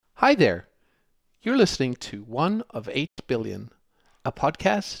Hi there. You're listening to One of 8 Billion, a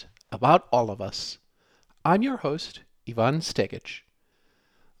podcast about all of us. I'm your host, Ivan Stegic.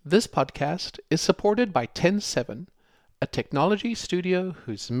 This podcast is supported by 107, a technology studio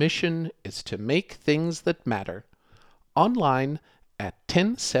whose mission is to make things that matter. Online at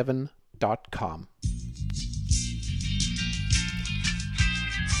 107.com.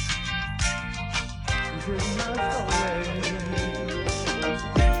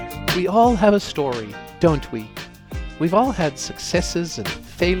 We all have a story, don't we? We've all had successes and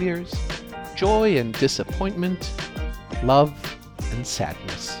failures, joy and disappointment, love and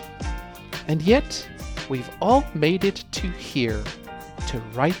sadness. And yet, we've all made it to here, to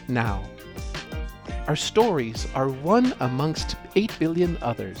right now. Our stories are one amongst 8 billion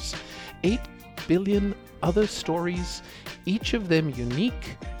others. 8 billion other stories, each of them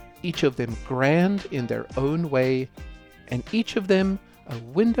unique, each of them grand in their own way, and each of them a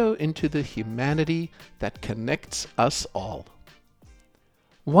window into the humanity that connects us all.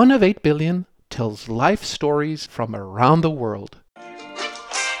 One of 8 billion tells life stories from around the world.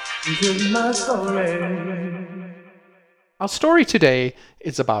 Our story today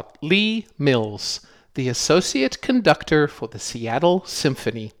is about Lee Mills, the associate conductor for the Seattle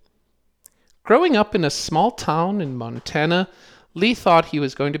Symphony. Growing up in a small town in Montana, Lee thought he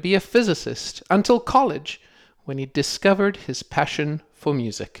was going to be a physicist until college, when he discovered his passion for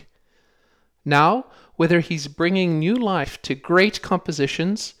music. Now, whether he's bringing new life to great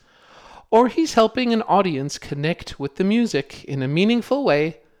compositions, or he's helping an audience connect with the music in a meaningful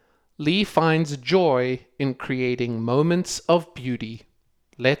way, Lee finds joy in creating moments of beauty.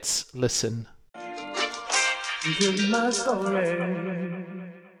 Let's listen.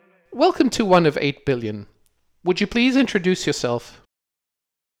 Welcome to One of 8 Billion. Would you please introduce yourself?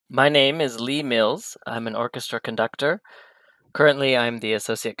 My name is Lee Mills. I'm an orchestra conductor. Currently, I'm the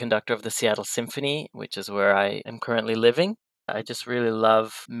associate conductor of the Seattle Symphony, which is where I am currently living. I just really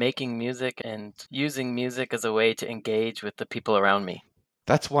love making music and using music as a way to engage with the people around me.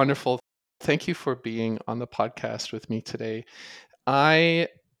 That's wonderful. Thank you for being on the podcast with me today. I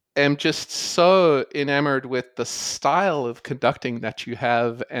am just so enamored with the style of conducting that you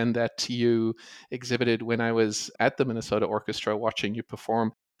have and that you exhibited when I was at the Minnesota Orchestra watching you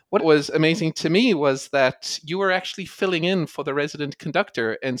perform. What was amazing to me was that you were actually filling in for the resident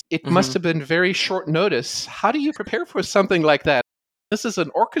conductor, and it must have been very short notice. How do you prepare for something like that? This is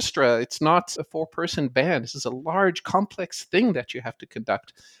an orchestra. It's not a 4-person band. This is a large, complex thing that you have to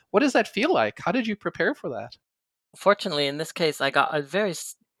conduct. What does that feel like? How did you prepare for that? Fortunately, in this case, I got a very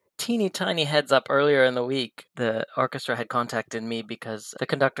teeny tiny heads up earlier in the week. The orchestra had contacted me because the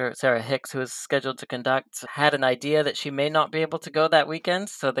conductor, Sarah Hicks, who was scheduled to conduct, had an idea that she may not be able to go that weekend,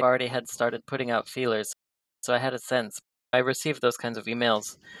 so they already had started putting out feelers. So I had a sense. I receive those kinds of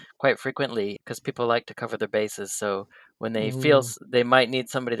emails quite frequently because people like to cover their bases. So when they feel they might need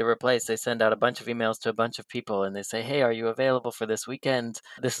somebody to replace, they send out a bunch of emails to a bunch of people and they say, "Hey, are you available for this weekend?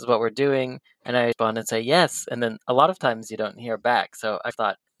 This is what we're doing." And I respond and say, "Yes." And then a lot of times you don't hear back. So I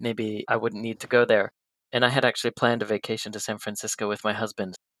thought maybe I wouldn't need to go there. And I had actually planned a vacation to San Francisco with my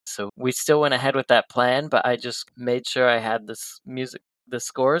husband. So we still went ahead with that plan, but I just made sure I had the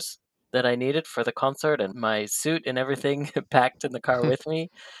scores that I needed for the concert and my suit and everything packed in the car with me.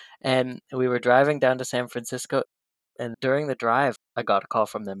 And we were driving down to San Francisco. And during the drive, I got a call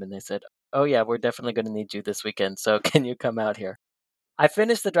from them and they said, "Oh, yeah, we're definitely going to need you this weekend. So can you come out here?" I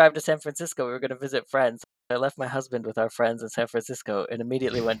finished the drive to San Francisco. We were going to visit friends. I left my husband with our friends in San Francisco and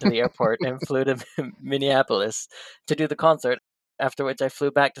immediately went to the airport and flew to Minneapolis to do the concert. After which I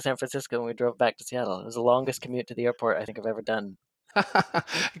flew back to San Francisco and we drove back to Seattle. It was the longest commute to the airport I think I've ever done. I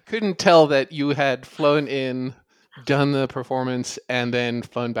couldn't tell that you had flown in, done the performance, and then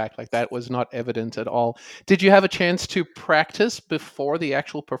flown back. Like that was not evident at all. Did you have a chance to practice before the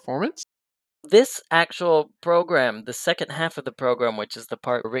actual performance? This actual program, the second half of the program, which is the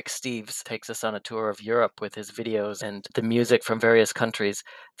part where Rick Steves takes us on a tour of Europe with his videos and the music from various countries,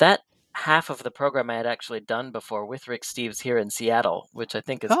 that half of the program I had actually done before with Rick Steves here in Seattle, which I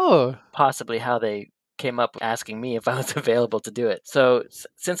think is Oh, possibly how they came up asking me if I was available to do it. So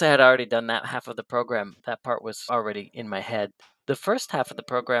since I had already done that half of the program, that part was already in my head. The first half of the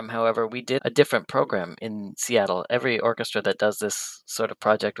program, however, we did a different program in Seattle. Every orchestra that does this sort of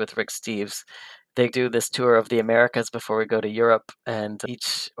project with Rick Steves, they do this tour of the Americas before we go to Europe, and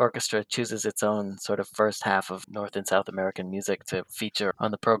each orchestra chooses its own sort of first half of North and South American music to feature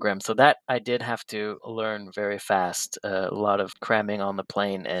on the program. So that I did have to learn very fast, a lot of cramming on the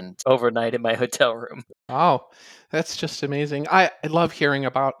plane and overnight in my hotel room. wow. That's just amazing. I love hearing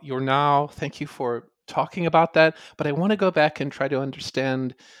about your now. Thank you for talking about that, but I want to go back and try to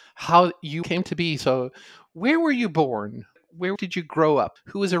understand how you came to be. So, where were you born? Where did you grow up?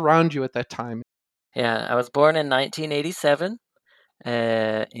 Who was around you at that time? Yeah, I was born in 1987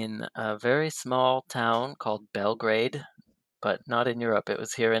 in a very small town called Belgrade, but not in Europe. It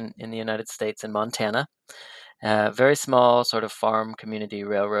was here in the United States in Montana. Very small, sort of farm community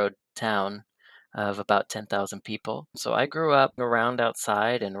railroad town of about 10,000 people. So I grew up around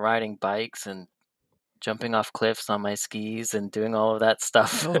outside and riding bikes and jumping off cliffs on my skis and doing all of that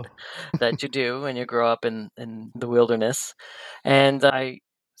stuff Oh, that you do when you grow up in the wilderness. And I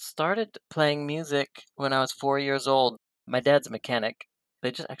started playing music when I was 4 years old. My dad's a mechanic.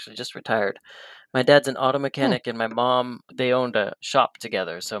 They just retired. My dad's an auto hmm. mechanic, and my mom, they owned a shop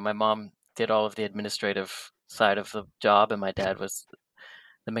together. So my mom did all of the administrative side of the job, and my dad was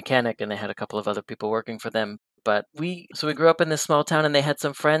the mechanic, and they had a couple of other people working for them. But we grew up in this small town, and they had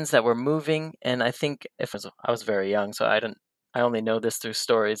some friends that were moving. And I think if it was, I was very young, so I only know this through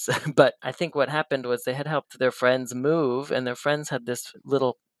stories. But I think what happened was they had helped their friends move, and their friends had this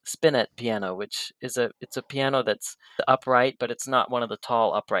little spinet piano, which is it's a piano that's upright, but it's not one of the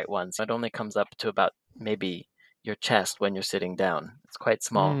tall upright ones. It only comes up to about maybe your chest when you're sitting down. It's quite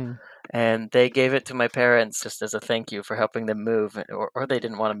small. Mm. And they gave it to my parents just as a thank you for helping them move, or they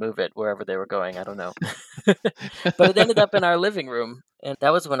didn't want to move it wherever they were going. I don't know. But it ended up in our living room. And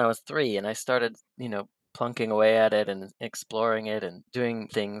that was when I was 3. And I started, plunking away at it and exploring it and doing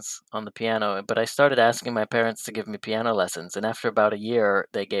things on the piano. But I started asking my parents to give me piano lessons. And after about a year,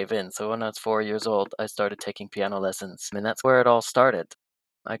 they gave in. So when I was 4 years old, I started taking piano lessons. And that's where it all started.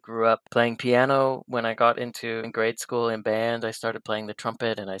 I grew up playing piano. When I got into in grade school in band, I started playing the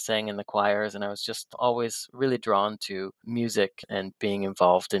trumpet and I sang in the choirs, and I was just always really drawn to music and being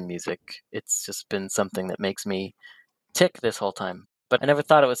involved in music. It's just been something that makes me tick this whole time. But I never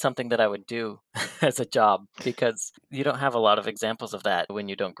thought it was something that I would do as a job, because you don't have a lot of examples of that when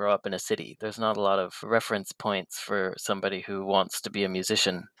you don't grow up in a city. There's not a lot of reference points for somebody who wants to be a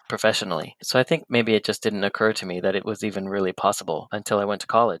musician professionally. So I think maybe it just didn't occur to me that it was even really possible until I went to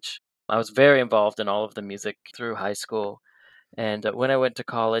college. I was very involved in all of the music through high school. And when I went to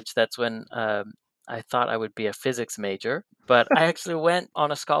college, that's when I thought I would be a physics major, but I actually went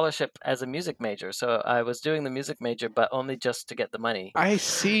on a scholarship as a music major. So I was doing the music major, but only just to get the money, I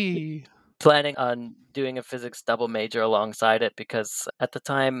see. planning on doing a physics double major alongside it, because at the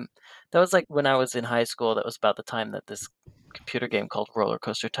time, that was like when I was in high school, that was about the time that this computer game called Roller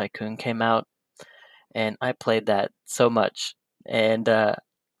Coaster Tycoon came out. And I played that so much. And I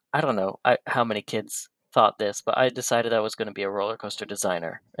don't know how many kids thought this, but I decided I was going to be a roller coaster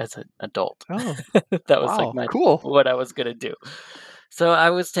designer as an adult. Oh, That was like wow. my Cool. what I was going to do. So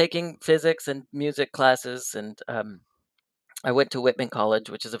I was taking physics and music classes, and I went to Whitman College,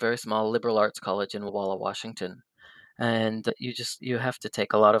 which is a very small liberal arts college in Walla, Washington. And you have to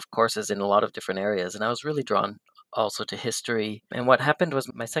take a lot of courses in a lot of different areas. And I was really drawn also to history. And what happened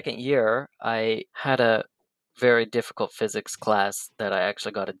was my second year, I had a very difficult physics class that I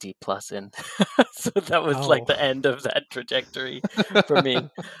actually got a D plus in. So that was like Oh. the end of that trajectory for me.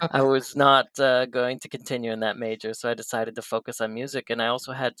 I was not going to continue in that major, so I decided to focus on music. And I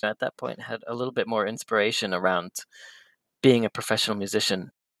also had at that point had a little bit more inspiration around being a professional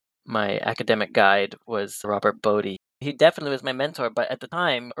musician. My academic guide was Robert Bodie. He definitely was my mentor, but at the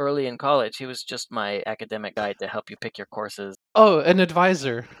time, early in college, he was just my academic guide to help you pick your courses. Oh, an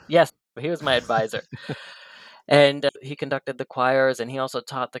advisor. Yes, he was my advisor. And he conducted the choirs, and he also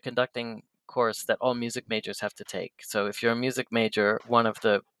taught the conducting course that all music majors have to take. So if you're a music major, one of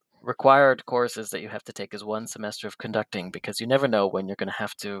the required courses that you have to take is 1 semester of conducting, because you never know when you're going to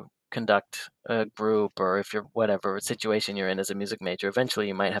have to conduct a group, or if you're whatever situation you're in as a music major, eventually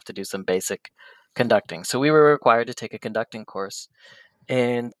you might have to do some basic conducting. So we were required to take a conducting course.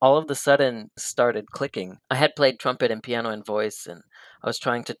 And all of the sudden started clicking. I had played trumpet and piano and voice, and I was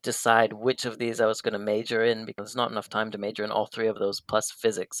trying to decide which of these I was going to major in, because there's not enough time to major in all 3 of those plus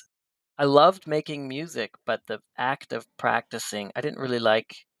physics. I loved making music, but the act of practicing, I didn't really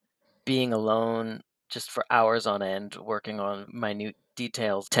like being alone just for hours on end working on minute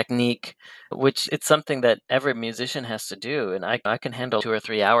details, technique, which it's something that every musician has to do. And I can handle 2 or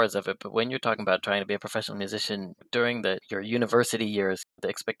 3 hours of it. But when you're talking about trying to be a professional musician during your university years, the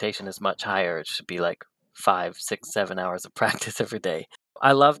expectation is much higher. It should be like 5, 6, 7 hours of practice every day.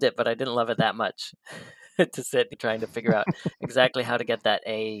 I loved it, but I didn't love it that much to sit trying to figure out exactly how to get that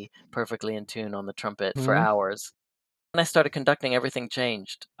A perfectly in tune on the trumpet for Hmm. hours. When I started conducting, everything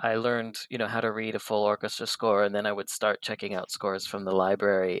changed. I learned, how to read a full orchestra score, and then I would start checking out scores from the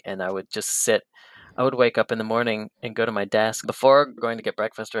library, and I would just sit I would wake up in the morning and go to my desk before going to get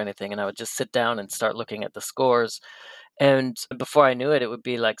breakfast or anything, and I would just sit down and start looking at the scores. And before I knew it, it would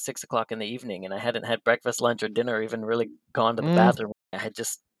be like 6 o'clock in the evening, and I hadn't had breakfast, lunch, or dinner, or even really gone to the Mm. bathroom. I had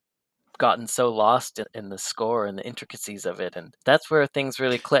just gotten so lost in the score and the intricacies of it, and that's where things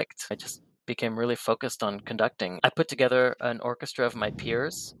really clicked. I just became really focused on conducting. I put together an orchestra of my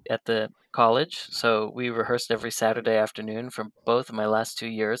peers at the college, so we rehearsed every Saturday afternoon for both of my last 2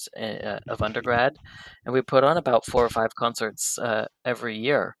 years of undergrad, and we put on about 4 or 5 concerts every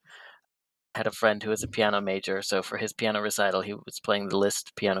year. I had a friend who was a piano major, so for his piano recital, he was playing the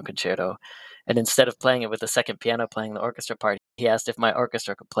Liszt piano concerto. And instead of playing it with the second piano playing the orchestra part, he asked if my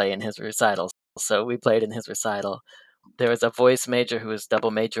orchestra could play in his recital. So we played in his recital. There was a voice major who was double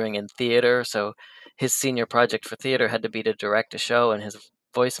majoring in theater, so his senior project for theater had to be to direct a show, and his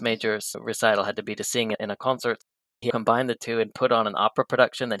voice major's recital had to be to sing in a concert. He combined the two and put on an opera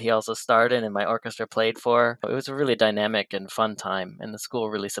production that he also starred in and my orchestra played for. It was a really dynamic and fun time, and the school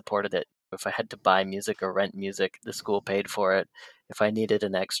really supported it. If I had to buy music or rent music, the school paid for it. If I needed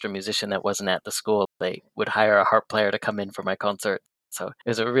an extra musician that wasn't at the school, they would hire a harp player to come in for my concert. So it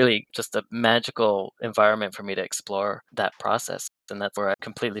was a really just a magical environment for me to explore that process. And that's where I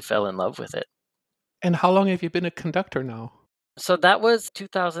completely fell in love with it. And how long have you been a conductor now? So that was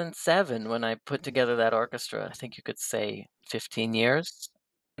 2007 when I put together that orchestra. I think you could say 15 years.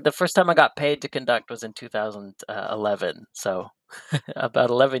 The first time I got paid to conduct was in 2011. So about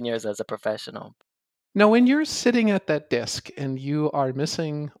 11 years as a professional. Now, when you're sitting at that desk and you are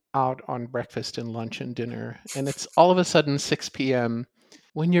missing out on breakfast and lunch and dinner, and it's all of a sudden 6 p.m.,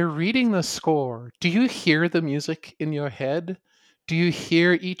 when you're reading the score, do you hear the music in your head? Do you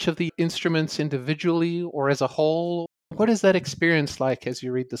hear each of the instruments individually or as a whole? What is that experience like as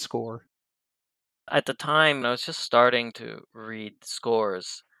you read the score? At the time, I was just starting to read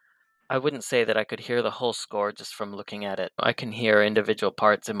scores. I wouldn't say that I could hear the whole score just from looking at it. I can hear individual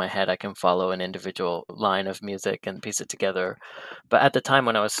parts in my head. I can follow an individual line of music and piece it together. But at the time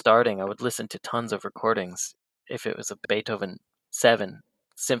when I was starting, I would listen to tons of recordings. If it was a Beethoven 7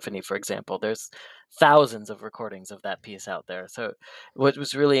 symphony, for example, there's thousands of recordings of that piece out there. So what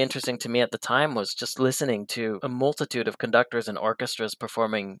was really interesting to me at the time was just listening to a multitude of conductors and orchestras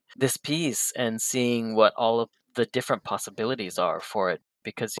performing this piece and seeing what all of the different possibilities are for it,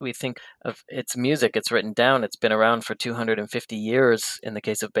 because we think of its music, it's written down, it's been around for 250 years in the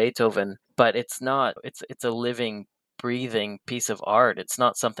case of Beethoven, but it's not, it's a living, breathing piece of art. It's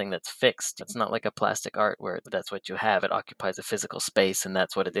not something that's fixed. It's not like a plastic art where that's what you have. It occupies a physical space and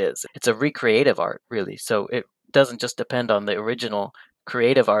that's what it is. It's a recreative art, really. So it doesn't just depend on the original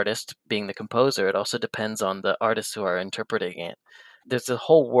creative artist being the composer, it also depends on the artists who are interpreting it. There's a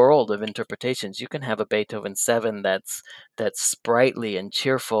whole world of interpretations. You can have a Beethoven 7 that's sprightly and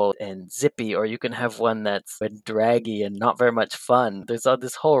cheerful and zippy, or you can have one that's draggy and not very much fun. There's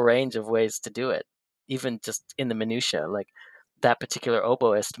this whole range of ways to do it, even just in the minutia. Like that particular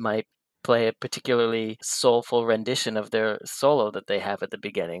oboist might play a particularly soulful rendition of their solo that they have at the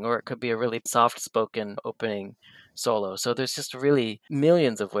beginning, or it could be a really soft spoken opening solo. So there's just really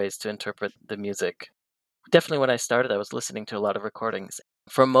millions of ways to interpret the music. Definitely when I started, I was listening to a lot of recordings.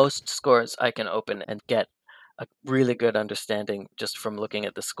 For most scores, I can open and get a really good understanding just from looking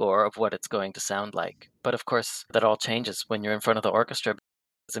at the score of what it's going to sound like. But of course, that all changes when you're in front of the orchestra.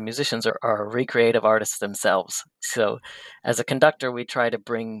 The musicians are recreative artists themselves. So, as a conductor, we try to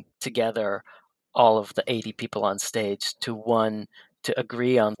bring together all of the 80 people on stage to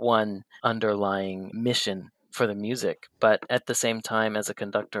agree on one underlying mission for the music. But at the same time, as a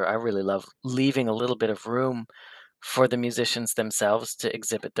conductor, I really love leaving a little bit of room for the musicians themselves to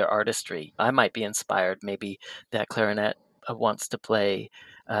exhibit their artistry. I might be inspired. Maybe that clarinet wants to play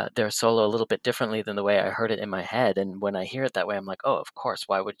their solo a little bit differently than the way I heard it in my head. And when I hear it that way, I'm like, oh, of course,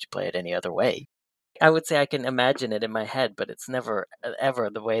 why would you play it any other way? I would say I can imagine it in my head, but it's never ever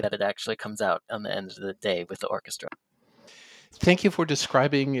the way that it actually comes out on the end of the day with the orchestra. Thank you for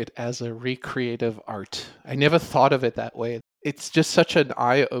describing it as a recreative art. I never thought of it that way. It's just such an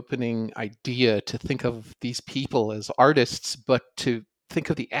eye opening idea to think of these people as artists, but to think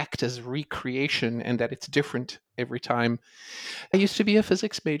of the act as recreation and that it's different every time. I used to be a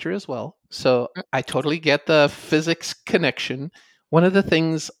physics major as well, so I totally get the physics connection. One of the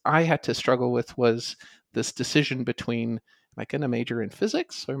things I had to struggle with was this decision between, am I going to major in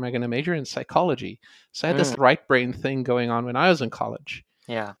physics or am I going to major in psychology? So I had this Mm, right brain thing going on when I was in college.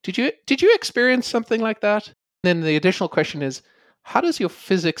 yeah. Did you experience something like that? Then the additional question is, how does your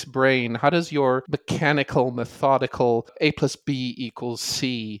physics brain, how does your mechanical, methodical A plus B equals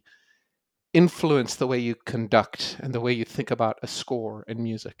C influence the way you conduct and the way you think about a score and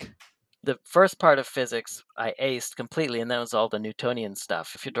music? The first part of physics I aced completely, and that was all the Newtonian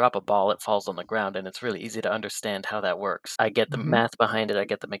stuff. If you drop a ball, it falls on the ground, and it's really easy to understand how that works. I get the Hmm. math behind it, I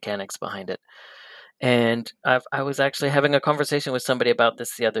get the mechanics behind it. And I was actually having a conversation with somebody about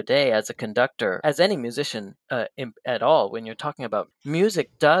this the other day. As a conductor, as any musician at all, when you're talking about music,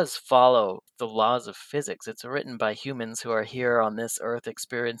 does follow the laws of physics. It's written by humans who are here on this earth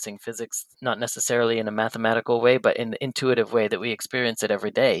experiencing physics, not necessarily in a mathematical way, but in the intuitive way that we experience it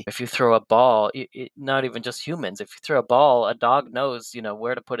every day. If you throw a ball, not even just humans, if you throw a ball, a dog knows,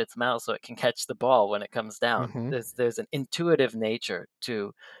 where to put its mouth so it can catch the ball when it comes down. Hmm. There's an intuitive nature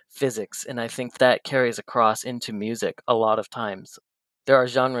to physics, and I think that carries across into music a lot of times. There are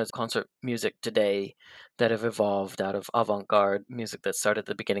genres of concert music today that have evolved out of avant-garde music that started at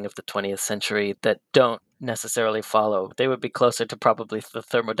the beginning of the 20th century that don't necessarily follow. They would be closer to probably the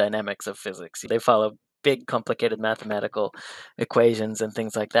thermodynamics of physics. They follow big, complicated mathematical equations and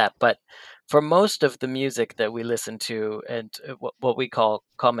things like that. But for most of the music that we listen to, and what we call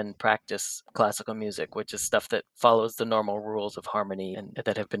common practice classical music, which is stuff that follows the normal rules of harmony and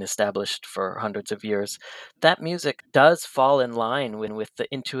that have been established for hundreds of years, that music does fall in line with the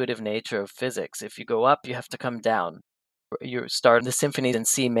intuitive nature of physics. If you go up, you have to come down. You start the symphony in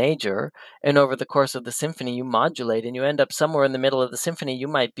C major, and over the course of the symphony, you modulate and you end up somewhere in the middle of the symphony. You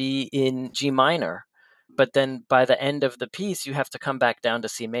might be in G minor, but then by the end of the piece, you have to come back down to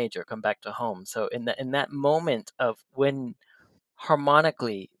C major, come back to home. So in that moment of when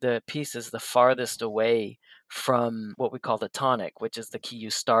harmonically the piece is the farthest away from what we call the tonic, which is the key you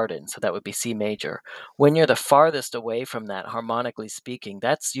start in, so that would be C major. When you're the farthest away from that, harmonically speaking,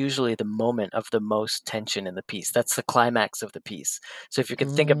 that's usually the moment of the most tension in the piece. That's the climax of the piece. So if you can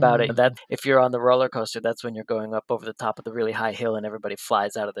think about it, that Mm. if you're on the roller coaster, that's when you're going up over the top of the really high hill and everybody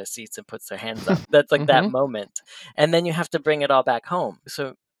flies out of their seats and puts their hands up. That's like that Hmm. moment, and then you have to bring it all back home.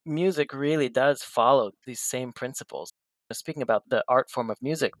 So music really does follow these same principles. Speaking about the art form of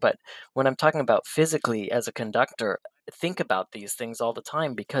music, but when I'm talking about physically as a conductor, think about these things all the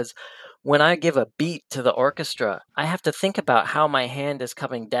time, because when I give a beat to the orchestra, I have to think about how my hand is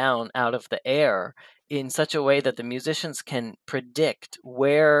coming down out of the air in such a way that the musicians can predict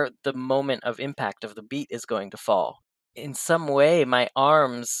where the moment of impact of the beat is going to fall. In some way, my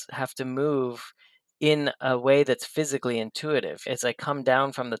arms have to move in a way that's physically intuitive. As I come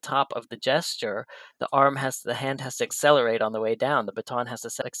down from the top of the gesture, the hand has to accelerate on the way down. The baton has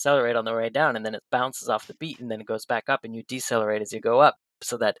to accelerate on the way down, and then it bounces off the beat, and then it goes back up, and you decelerate as you go up,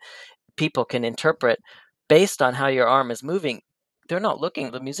 so that people can interpret based on how your arm is moving.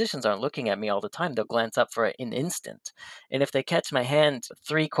 The musicians aren't looking at me all the time. They'll glance up for an instant. And if they catch my hand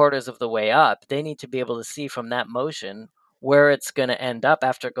three-quarters of the way up, they need to be able to see from that motion where it's going to end up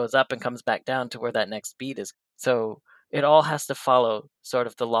after it goes up and comes back down to where that next beat is. So it all has to follow sort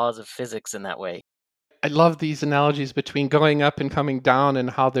of the laws of physics in that way. I love these analogies between going up and coming down and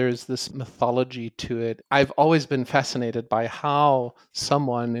how there's this mythology to it. I've always been fascinated by how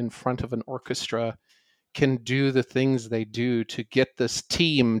someone in front of an orchestra can do the things they do to get this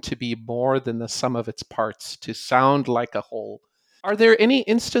team to be more than the sum of its parts, to sound like a whole. Are there any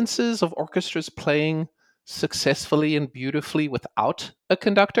instances of orchestras playing successfully and beautifully without a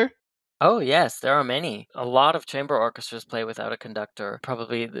conductor? Oh, yes, there are many. A lot of chamber orchestras play without a conductor.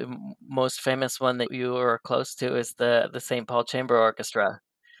 Probably the most famous one that you are close to is the St. Paul Chamber Orchestra.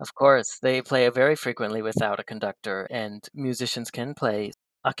 Of course, they play very frequently without a conductor, and musicians can play.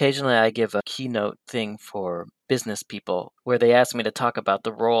 Occasionally, I give a keynote thing for business people where they ask me to talk about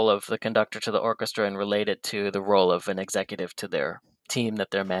the role of the conductor to the orchestra and relate it to the role of an executive to their team that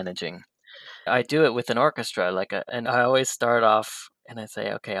they're managing. I do it with an orchestra, and I always start off and I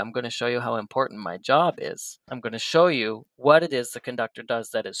say, okay, I'm going to show you how important my job is. I'm going to show you what it is the conductor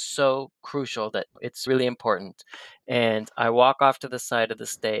does that is so crucial that it's really important. And I walk off to the side of the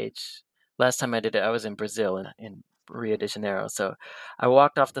stage. Last time I did it, I was in Brazil in Rio de Janeiro. So I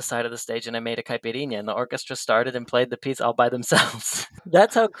walked off the side of the stage and I made a caipirinha, and the orchestra started and played the piece all by themselves.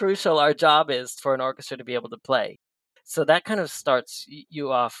 That's how crucial our job is for an orchestra to be able to play. So that kind of starts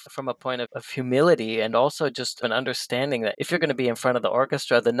you off from a point of humility, and also just an understanding that if you're going to be in front of the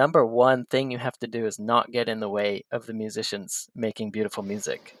orchestra, the number one thing you have to do is not get in the way of the musicians making beautiful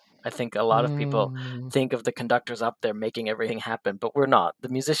music. I think a lot of people Mm. think of the conductors up there making everything happen, but we're not. The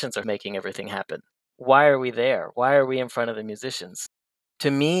musicians are making everything happen. Why are we there? Why are we in front of the musicians?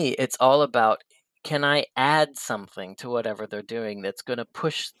 To me, it's all about, can I add something to whatever they're doing that's going to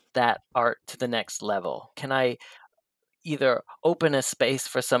push that art to the next level? Can I either open a space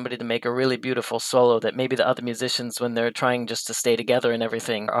for somebody to make a really beautiful solo that maybe the other musicians, when they're trying just to stay together and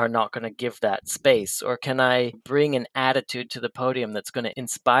everything, are not going to give that space? Or can I bring an attitude to the podium that's going to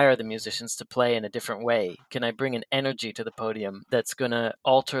inspire the musicians to play in a different way? Can I bring an energy to the podium that's going to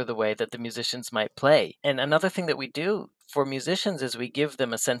alter the way that the musicians might play? And another thing that we do for musicians is we give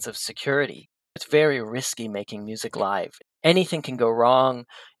them a sense of security. It's very risky making music live. Anything can go wrong.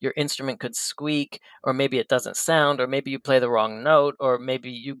 Your instrument could squeak, or maybe it doesn't sound, or maybe you play the wrong note, or maybe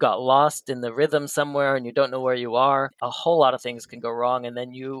you got lost in the rhythm somewhere and you don't know where you are. A whole lot of things can go wrong, and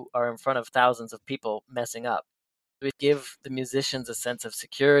then you are in front of thousands of people messing up. We give the musicians a sense of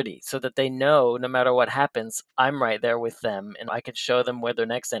security so that they know no matter what happens, I'm right there with them, and I can show them where their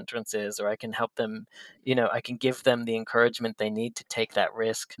next entrance is, or I can help them, I can give them the encouragement they need to take that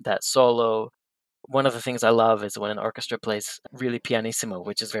risk, that solo. One of the things I love is when an orchestra plays really pianissimo,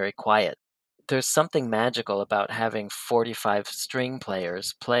 which is very quiet. There's something magical about having 45 string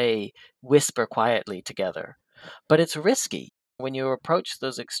players play whisper quietly together. But it's risky. When you approach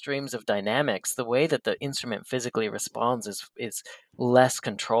those extremes of dynamics, the way that the instrument physically responds is less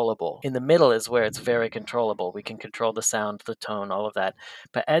controllable. In the middle is where it's very controllable. We can control the sound, the tone, all of that.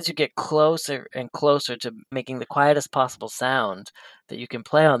 But as you get closer and closer to making the quietest possible sound that you can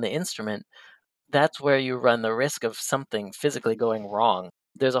play on the instrument, that's where you run the risk of something physically going wrong.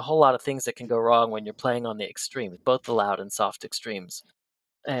 There's a whole lot of things that can go wrong when you're playing on the extremes, both the loud and soft extremes.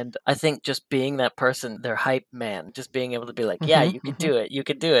 And I think just being that person, their hype man, just being able to be like, yeah, Hmm. you could Hmm. do it. You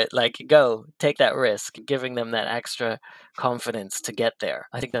could do it. Like, go, take that risk, giving them that extra confidence to get there.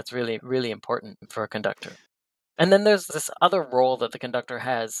 I think that's really, really important for a conductor. And then there's this other role that the conductor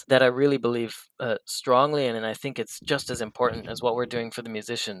has that I really believe strongly in, and I think it's just as important as what we're doing for the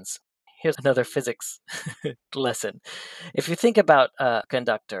musicians. Here's another physics lesson. If you think about a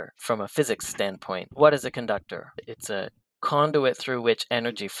conductor from a physics standpoint, what is a conductor? It's a conduit through which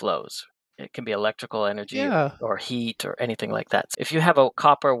energy flows. It can be electrical energy Yeah. or heat or anything like that. If you have a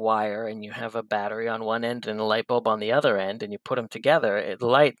copper wire and you have a battery on one end and a light bulb on the other end, and you put them together, the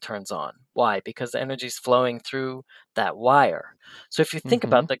light turns on. Why? Because the energy is flowing through that wire. So if you think Hmm.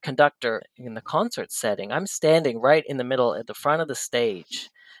 about the conductor in the concert setting, I'm standing right in the middle at the front of the stage,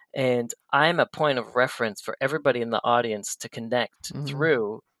 and I'm a point of reference for everybody in the audience to connect Hmm.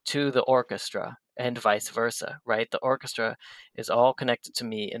 through to the orchestra and vice versa, right? The orchestra is all connected to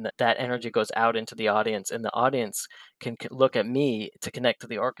me, and that energy goes out into the audience, and the audience can look at me to connect to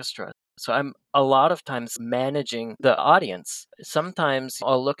the orchestra. So I'm a lot of times managing the audience. Sometimes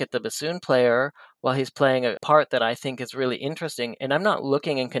I'll look at the bassoon player while he's playing a part that I think is really interesting, and I'm not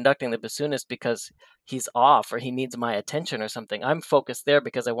looking and conducting the bassoonist because he's off or he needs my attention or something. I'm focused there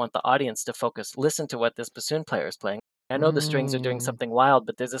because I want the audience to focus, listen to what this bassoon player is playing. I know the strings are doing Mm. something wild,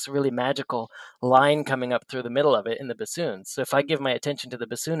 but there's this really magical line coming up through the middle of it in the bassoons. So if I give my attention to the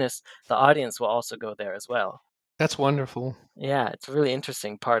bassoonist, the audience will also go there as well. That's wonderful. Yeah, it's a really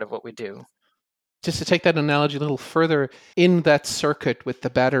interesting part of what we do. Just to take that analogy a little further, in that circuit with the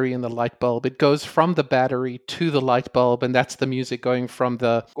battery and the light bulb, it goes from the battery to the light bulb, and that's the music going from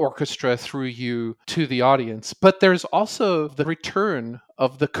the orchestra through you to the audience. But there's also the return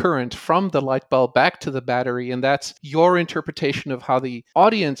of the current from the light bulb back to the battery, and that's your interpretation of how the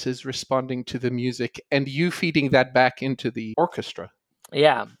audience is responding to the music and you feeding that back into the orchestra.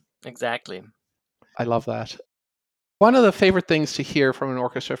 Yeah, exactly. I love that. One of the favorite things to hear from an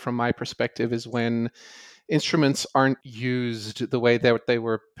orchestra, from my perspective, is when instruments aren't used the way that they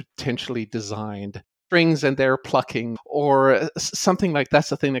were potentially designed. Strings and they're plucking, or something like that's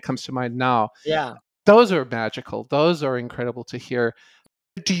the thing that comes to mind now. Yeah. Those are magical. Those are incredible to hear.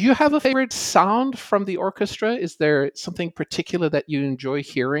 Do you have a favorite sound from the orchestra? Is there something particular that you enjoy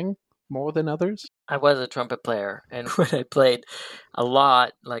hearing more than others? I was a trumpet player, and when I played a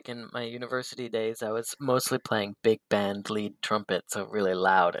lot, like in my university days, I was mostly playing big band lead trumpet, so really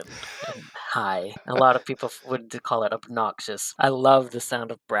loud and high. A lot of people would call it obnoxious. I love the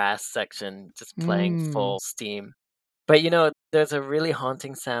sound of brass section, just playing Mm. full steam. But there's a really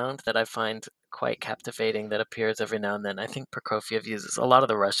haunting sound that I find quite captivating that appears every now and then. I think Prokofiev uses a lot of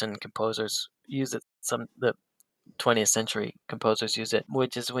the Russian composers use it. Some the 20th century composers use it,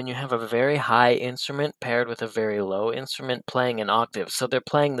 which is when you have a very high instrument paired with a very low instrument playing an octave. So they're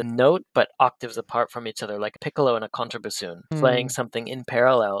playing the note, but octaves apart from each other, like a piccolo and a contrabassoon playing Mm. something in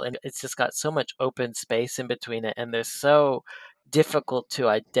parallel. And it's just got so much open space in between it. And they're so difficult to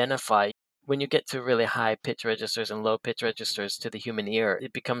identify. When you get to really high pitch registers and low pitch registers to the human ear,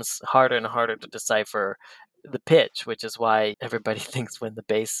 it becomes harder and harder to decipher the pitch, which is why everybody thinks when the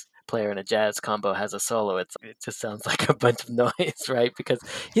bass player in a jazz combo has a solo, it just sounds like a bunch of noise, right? Because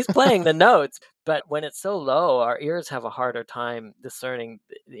he's playing the notes, but when it's so low, our ears have a harder time discerning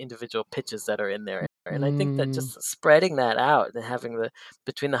the individual pitches that are in there. And I think that Mm. just spreading that out and having the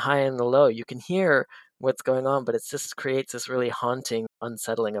between the high and the low, you can hear what's going on, but it just creates this really haunting,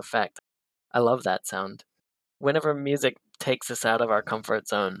 unsettling effect. I love that sound. Whenever music takes us out of our comfort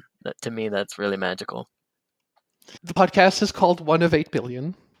zone, to me, that's really magical. The podcast is called One of 8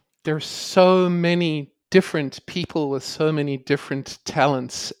 Billion. There's so many different people with so many different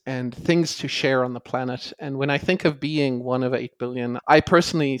talents and things to share on the planet. And when I think of being one of 8 billion, I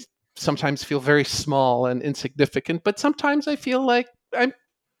personally sometimes feel very small and insignificant, but sometimes I feel like I'm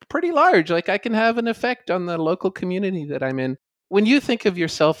pretty large. Like I can have an effect on the local community that I'm in. When you think of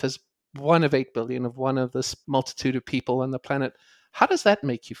yourself as one of 8 billion, of one of this multitude of people on the planet, how does that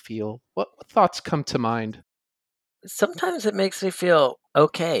make you feel? What thoughts come to mind? Sometimes it makes me feel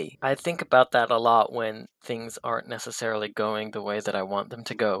okay. I think about that a lot when things aren't necessarily going the way that I want them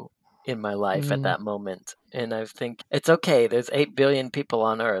to go in my life at Mm, that moment. And I think it's okay. There's 8 billion people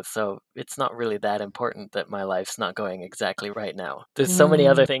on Earth, so it's not really that important that my life's not going exactly right now. There's so many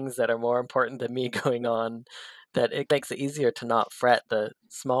other mm. things that are more important than me going on that it makes it easier to not fret the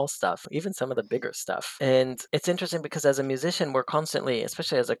small stuff, even some of the bigger stuff. And it's interesting because as a musician, we're constantly,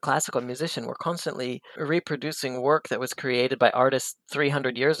 especially as a classical musician, we're constantly reproducing work that was created by artists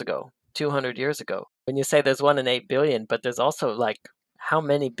 300 years ago, 200 years ago. When you say there's 1 in 8 billion, but there's also like how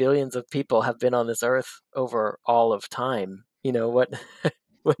many billions of people have been on this earth over all of time? You know, what,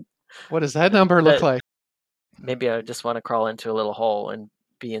 what What does that number look that like? maybe I just want to crawl into a little hole and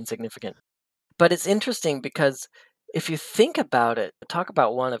be insignificant. But it's interesting because if you think about it, talk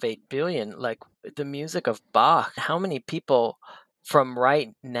about 1 of 8 billion, like the music of Bach, how many people from right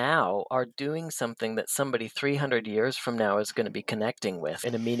now are doing something that somebody 300 years from now is going to be connecting with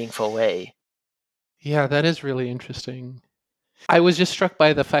in a meaningful way? Yeah, that is really interesting. I was just struck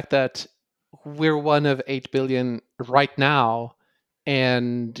by the fact that we're one of 8 billion right now.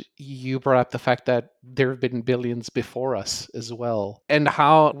 And you brought up the fact that there have been billions before us as well, and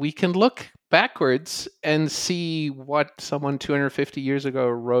how we can look backwards and see what someone 250 years ago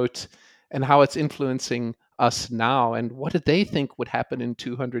wrote and how it's influencing us now. And what did they think would happen in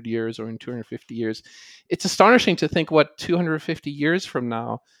 200 years or in 250 years? It's astonishing to think what 250 years from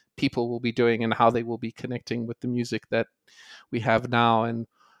now people will be doing and how they will be connecting with the music that we have now, and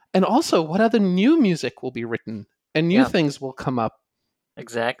also what other new music will be written and new Yeah. things will come up.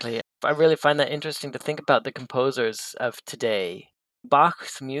 Exactly. I really find that interesting to think about the composers of today.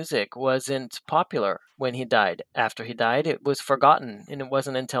 Bach's music wasn't popular when he died. After he died, it was forgotten. And it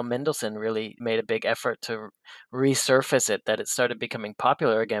wasn't until Mendelssohn really made a big effort to resurface it that it started becoming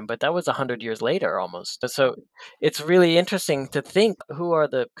popular again. But that was 100 years later almost. So it's really interesting to think who are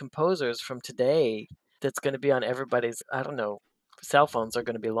the composers from today that's going to be on everybody's, I don't know, cell phones are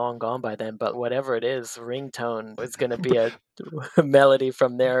going to be long gone by then, but whatever it is, ringtone is going to be a melody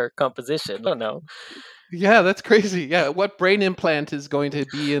from their composition. I don't know. Yeah, that's crazy. Yeah, what brain implant is going to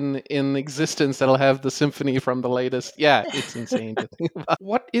be in existence that'll have the symphony from the latest? Yeah, it's insane to think about.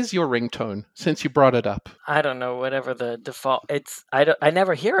 What is your ringtone since you brought it up? I don't know, whatever the default. I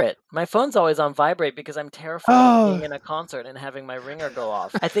never hear it. My phone's always on vibrate because I'm terrified of Oh, being in a concert and having my ringer go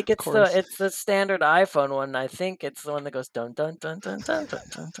off. I think of course. it's the standard iPhone one. I think it's the one that goes dun dun dun dun dun dun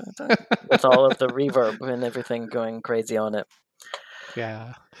dun dun dun with all of the reverb and everything going crazy on it.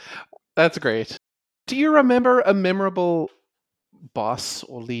 Yeah, that's great. Do you remember a memorable boss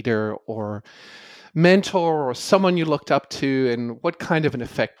or leader or mentor or someone you looked up to, and what kind of an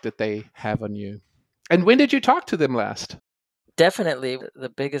effect did they have on you? And when did you talk to them last? Definitely, the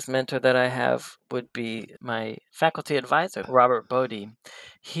biggest mentor that I have would be my faculty advisor, Robert Bodie.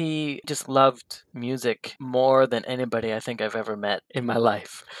 He just loved music more than anybody I think I've ever met in my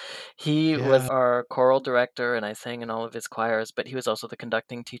life. He was Yeah. our choral director, and I sang in all of his choirs, but he was also the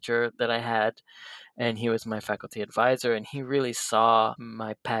conducting teacher that I had, and he was my faculty advisor, and he really saw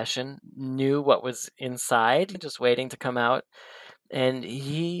my passion, knew what was inside, just waiting to come out. And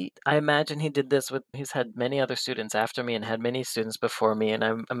I imagine he did this he's had many other students after me and had many students before me. And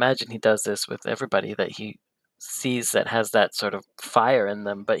I imagine he does this with everybody that he sees that has that sort of fire in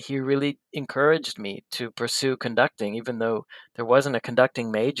them. But he really encouraged me to pursue conducting, even though there wasn't a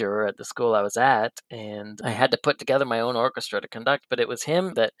conducting major at the school I was at. And I had to put together my own orchestra to conduct, but it was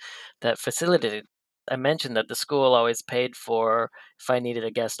him that facilitated. I mentioned that the school always paid for if I needed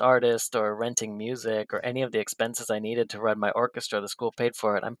a guest artist or renting music or any of the expenses I needed to run my orchestra, the school paid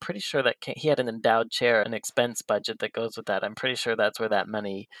for it. I'm pretty sure that he had an endowed chair, an expense budget that goes with that. I'm pretty sure that's where that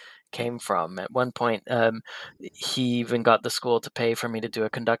money came from. At one point, he even got the school to pay for me to do a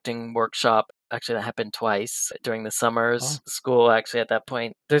conducting workshop. Actually, that happened twice during the summers. Wow. School actually at that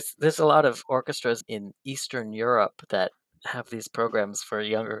point. There's a lot of orchestras in Eastern Europe that have these programs for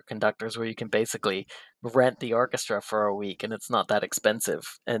younger conductors where you can basically rent the orchestra for a week and it's not that expensive.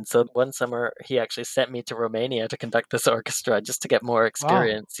 And so one summer he actually sent me to Romania to conduct this orchestra just to get more Wow.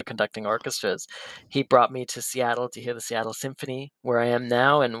 experience conducting orchestras. He brought me to Seattle to hear the Seattle Symphony where I am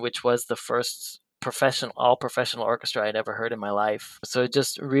now, and which was the first all professional orchestra I'd ever heard in my life. So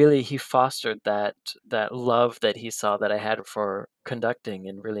just really he fostered that love that he saw that I had for conducting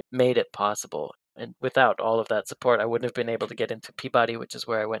and really made it possible. And without all of that support, I wouldn't have been able to get into Peabody, which is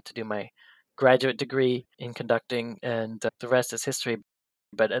where I went to do my graduate degree in conducting, and the rest is history.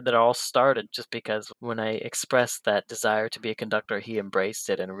 But that all started just because when I expressed that desire to be a conductor, he embraced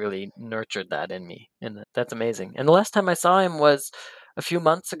it and really nurtured that in me. And that's amazing. And the last time I saw him was a few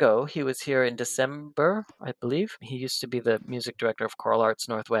months ago. He was here in December, I believe. He used to be the music director of Choral Arts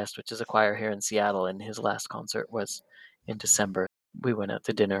Northwest, which is a choir here in Seattle, and his last concert was in December. We went out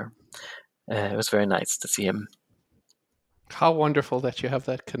to dinner. It was very nice to see him. How wonderful that you have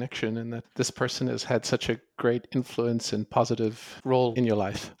that connection and that this person has had such a great influence and positive role in your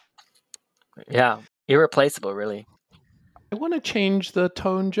life. Yeah, irreplaceable, really. I want to change the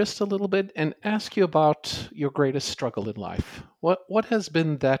tone just a little bit and ask you about your greatest struggle in life. What has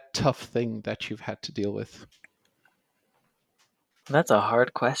been that tough thing that you've had to deal with? That's a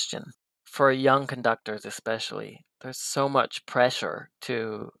hard question. For young conductors, especially, there's so much pressure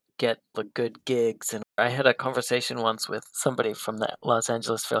to get the good gigs. And I had a conversation once with somebody from the Los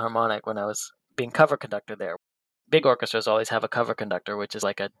Angeles Philharmonic when I was being cover conductor there. Big orchestras always have a cover conductor, which is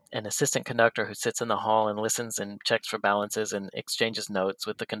like an assistant conductor who sits in the hall and listens and checks for balances and exchanges notes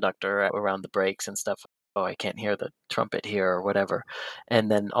with the conductor around the breaks and stuff. Oh, I can't hear the trumpet here or whatever.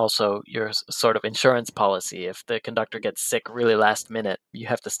 And then also your sort of insurance policy. If the conductor gets sick really last minute, you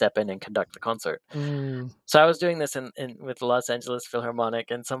have to step in and conduct the concert. Mm, So I was doing this in with the Los Angeles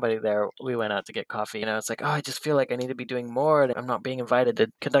Philharmonic, and somebody there, we went out to get coffee, and I was like, oh, I just feel like I need to be doing more, and I'm not being invited to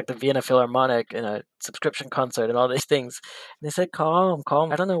conduct the Vienna Philharmonic in a subscription concert and all these things. And they said, calm,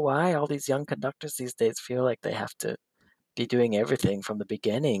 calm. I don't know why all these young conductors these days feel like they have to be doing everything from the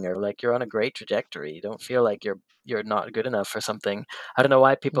beginning, or like you're on a great trajectory. You don't feel like you're not good enough for something. I don't know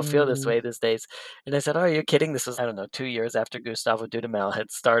why people feel this mm, way these days. And I said, oh, are you kidding? This was, I don't know, 2 years after Gustavo Dudamel had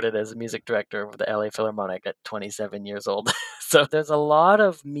started as a music director of the LA Philharmonic at 27 years old. So there's a lot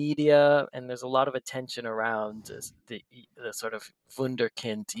of media and there's a lot of attention around the sort of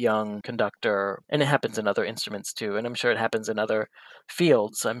wunderkind young conductor. And it happens in other instruments too. And I'm sure it happens in other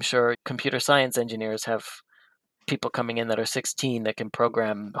fields. I'm sure computer science engineers have people coming in that are 16 that can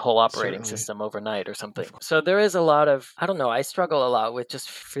program the whole operating certainly. system overnight or something. Of So there is a lot of, I don't know, I struggle a lot with just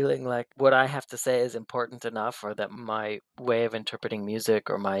feeling like what I have to say is important enough, or that my way of interpreting music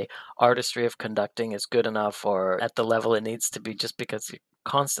or my artistry of conducting is good enough or at the level it needs to be, just because you're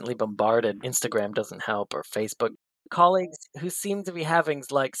constantly bombarded. Instagram doesn't help, or Facebook. Colleagues who seem to be having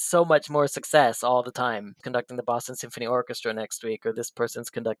like so much more success all the time, conducting the Boston Symphony Orchestra next week, or this person's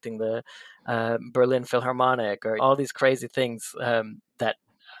conducting the Berlin Philharmonic, or all these crazy things that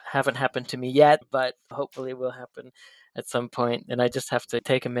haven't happened to me yet, but hopefully will happen at some point. And I just have to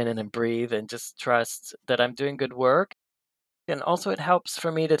take a minute and breathe and just trust that I'm doing good work. And also, it helps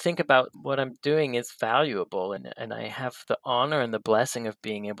for me to think about what I'm doing is valuable, and I have the honor and the blessing of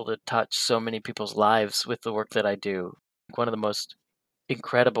being able to touch so many people's lives with the work that I do. One of the most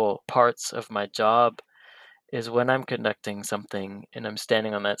incredible parts of my job is when I'm conducting something and I'm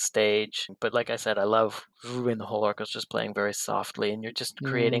standing on that stage. But like I said, I love when the whole orchestra's playing very softly and you're just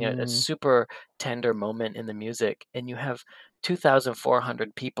creating a mm, super tender moment in the music. And you have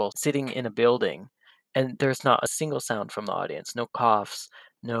 2,400 people sitting in a building, and there's not a single sound from the audience, no coughs,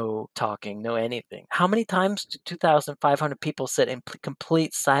 no talking, no anything. How many times do 2,500 people sit in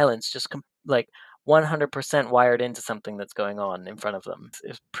complete silence, just like 100% wired into something that's going on in front of them?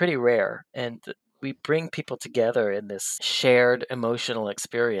 It's pretty rare. And we bring people together in this shared emotional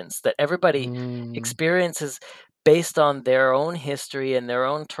experience that everybody mm, experiences based on their own history and their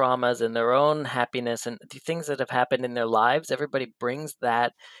own traumas and their own happiness and the things that have happened in their lives. Everybody brings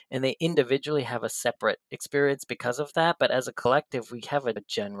that, and they individually have a separate experience because of that. But as a collective, we have a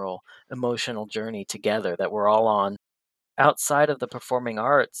general emotional journey together that we're all on. Outside of the performing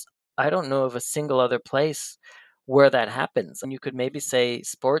arts, I don't know of a single other place where that happens. And you could maybe say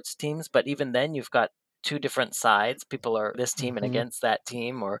sports teams, but even then you've got two different sides. People are this team and Hmm. against that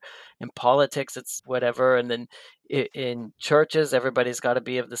team, or in politics, it's whatever. And then in churches, everybody's got to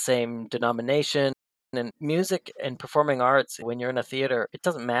be of the same denomination. And music and performing arts, when you're in a theater, it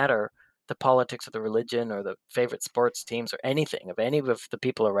doesn't matter the politics or the religion or the favorite sports teams or anything of any of the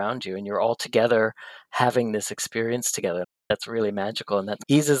people around you. And you're all together having this experience together. That's really magical. And that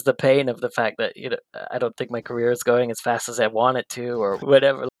eases the pain of the fact that, I don't think my career is going as fast as I want it to or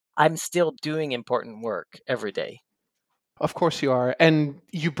whatever. I'm still doing important work every day. Of course you are. And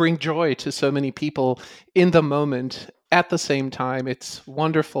you bring joy to so many people in the moment at the same time. It's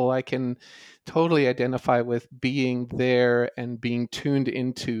wonderful. I can totally identify with being there and being tuned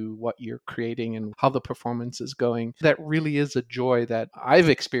into what you're creating and how the performance is going. That really is a joy that I've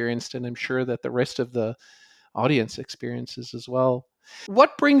experienced, and I'm sure that the rest of the audience experiences as well.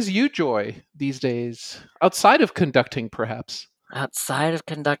 What brings you joy these days, outside of conducting, perhaps? Outside of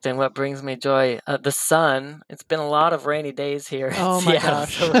conducting, what brings me joy? The sun. It's been a lot of rainy days here in Oh my Seattle,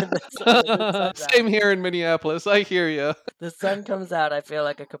 gosh. so when the sun's out, Same here in Minneapolis. I hear you. the sun comes out, I feel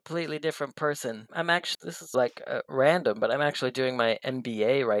like a completely different person. This is like random, but I'm actually doing my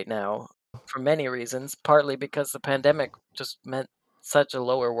MBA right now for many reasons. Partly because the pandemic just meant such a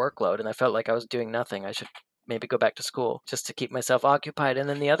lower workload, and I felt like I was doing nothing. I should maybe go back to school just to keep myself occupied. And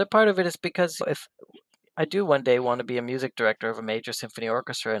then the other part of it is because if I do one day want to be a music director of a major symphony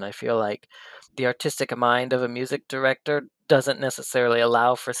orchestra, and I feel like the artistic mind of a music director doesn't necessarily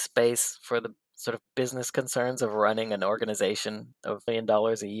allow for space for the sort of business concerns of running an organization of $1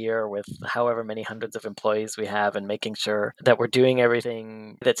 million a year with however many hundreds of employees we have and making sure that we're doing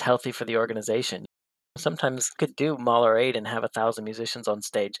everything that's healthy for the organization. Sometimes could do Mahler 8 and have 1,000 musicians on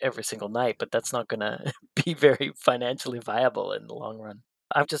stage every single night, but that's not going to be very financially viable in the long run.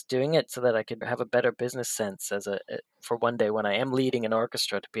 I'm just doing it so that I could have a better business sense for one day when I am leading an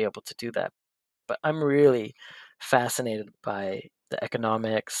orchestra to be able to do that. But I'm really fascinated by the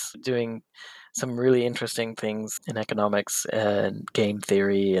economics, doing some really interesting things in economics and game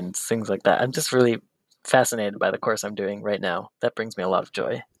theory and things like that. I'm just really fascinated by the course I'm doing right now. That brings me a lot of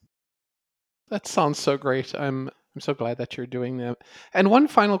joy. That sounds so great. I'm so glad that you're doing that. And one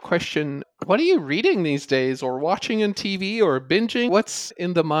final question. What are you reading these days or watching on TV or binging? What's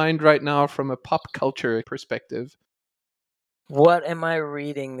in the mind right now from a pop culture perspective? What am I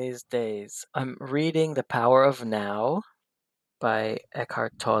reading these days? I'm reading The Power of Now by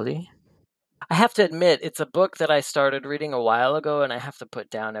Eckhart Tolle. I have to admit, it's a book that I started reading a while ago and I have to put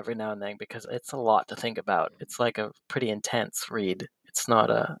down every now and then because it's a lot to think about. It's like a pretty intense read. It's not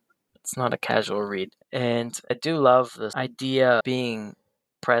a casual read. And I do love the idea of being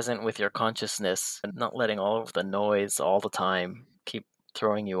present with your consciousness and not letting all of the noise all the time keep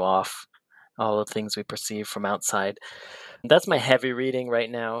throwing you off all the things we perceive from outside. That's my heavy reading right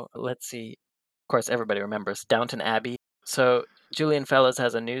now. Let's see. Of course, everybody remembers Downton Abbey. So Julian Fellows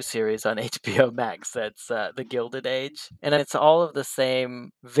has a new series on HBO Max that's The Gilded Age. And it's all of the same,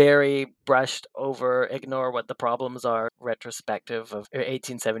 very brushed over, ignore what the problems are, retrospective of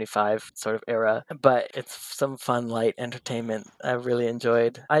 1875 sort of era. But it's some fun, light entertainment I really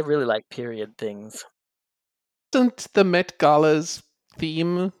enjoyed. I really like period things. Isn't the Met Gala's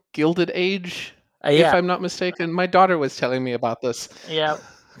theme Gilded Age, if Yeah, I'm not mistaken? My daughter was telling me about this. yeah,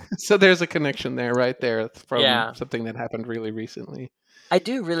 So there's a connection there, right there, from yeah. something that happened really recently. I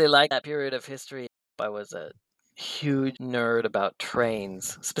do really like that period of history. I was a huge nerd about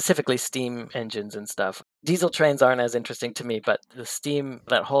trains, specifically steam engines and stuff. Diesel trains aren't as interesting to me, but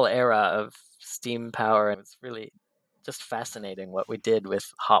that whole era of steam power, it's really just fascinating what we did with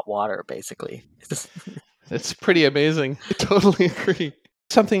hot water, basically. It's pretty amazing. I totally agree.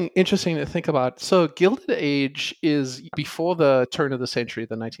 Something interesting to think about. So, Gilded Age is before the turn of the century,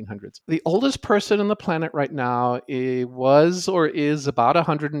 the 1900s. The oldest person on the planet right now was or is about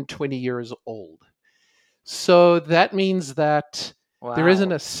 120 years old. So, that means that there isn't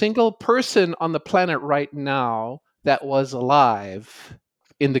Wow. a single person on the planet right now that was alive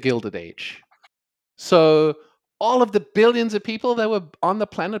in the Gilded Age. So, all of the billions of people that were on the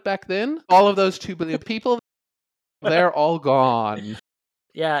planet back then, all of those 2 billion people, they're all gone.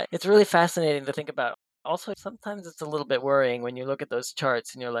 Yeah, it's really fascinating to think about. Also, sometimes it's a little bit worrying when you look at those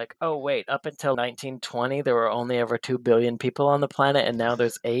charts and you're like, oh, wait, up until 1920, there were only ever 2 billion people on the planet, and now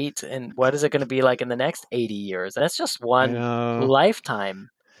there's 8. And what is it going to be like in the next 80 years? That's just I one know. lifetime.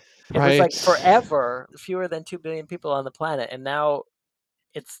 It was like Right. forever, fewer than 2 billion people on the planet, and now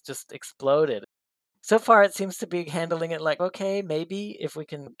it's just exploded. So far, it seems to be handling it like, okay, maybe if we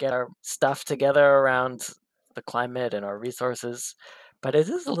can get our stuff together around the climate and our resources. But it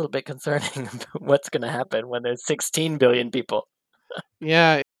is a little bit concerning about what's going to happen when there's 16 billion people.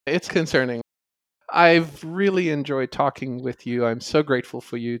 Yeah, it's concerning. I've really enjoyed talking with you. I'm so grateful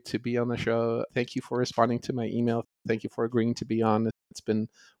for you to be on the show. Thank you for responding to my email. Thank you for agreeing to be on. It's been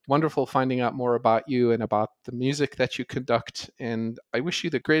wonderful finding out more about you and about the music that you conduct. And I wish you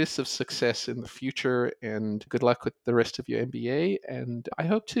the greatest of success in the future and good luck with the rest of your MBA. And I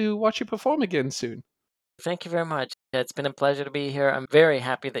hope to watch you perform again soon. Thank you very much. Yeah, it's been a pleasure to be here. I'm very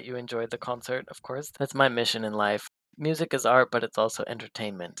happy that you enjoyed the concert, of course. That's my mission in life. Music is art, but it's also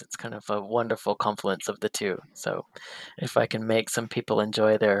entertainment. It's kind of a wonderful confluence of the two. So if I can make some people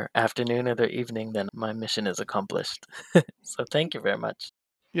enjoy their afternoon or their evening, then my mission is accomplished. So thank you very much.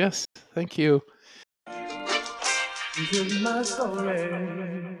 Yes, thank you.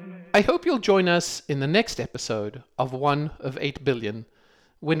 I hope you'll join us in the next episode of One of 8 Billion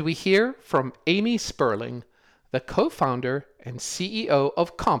when we hear from Amy Sperling, the co-founder and CEO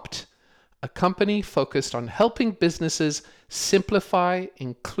of Compt, a company focused on helping businesses simplify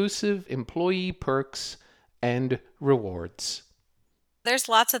inclusive employee perks and rewards. There's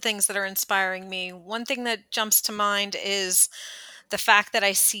lots of things that are inspiring me. One thing that jumps to mind is the fact that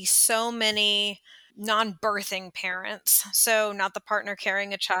I see so many non-birthing parents. So not the partner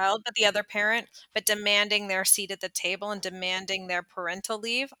carrying a child, but the other parent, but demanding their seat at the table and demanding their parental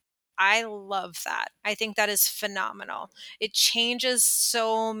leave. I love that. I think that is phenomenal. It changes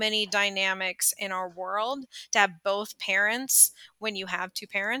so many dynamics in our world to have both parents when you have two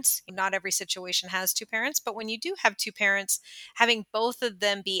parents. Not every situation has two parents, but when you do have two parents, having both of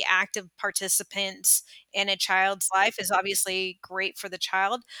them be active participants in a child's life is obviously great for the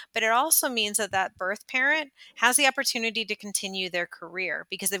child, but it also means that that birth parent has the opportunity to continue their career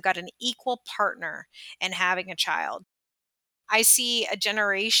because they've got an equal partner in having a child. I see a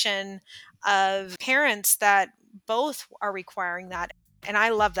generation of parents that both are requiring that. And I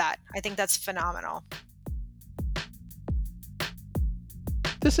love that. I think that's phenomenal.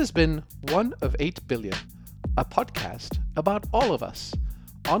 This has been One of 8 Billion, a podcast about all of us,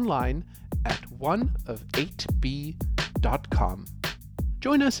 online at oneof8b.com.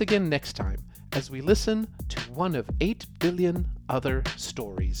 Join us again next time as we listen to one of 8 billion other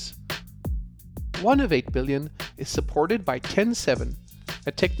stories. One of 8 Billion is supported by 107,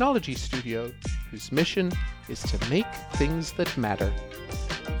 a technology studio whose mission is to make things that matter.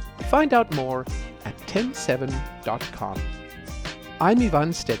 Find out more at 107.com. I'm Ivan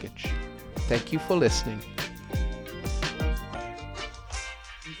Stegic. Thank you for listening.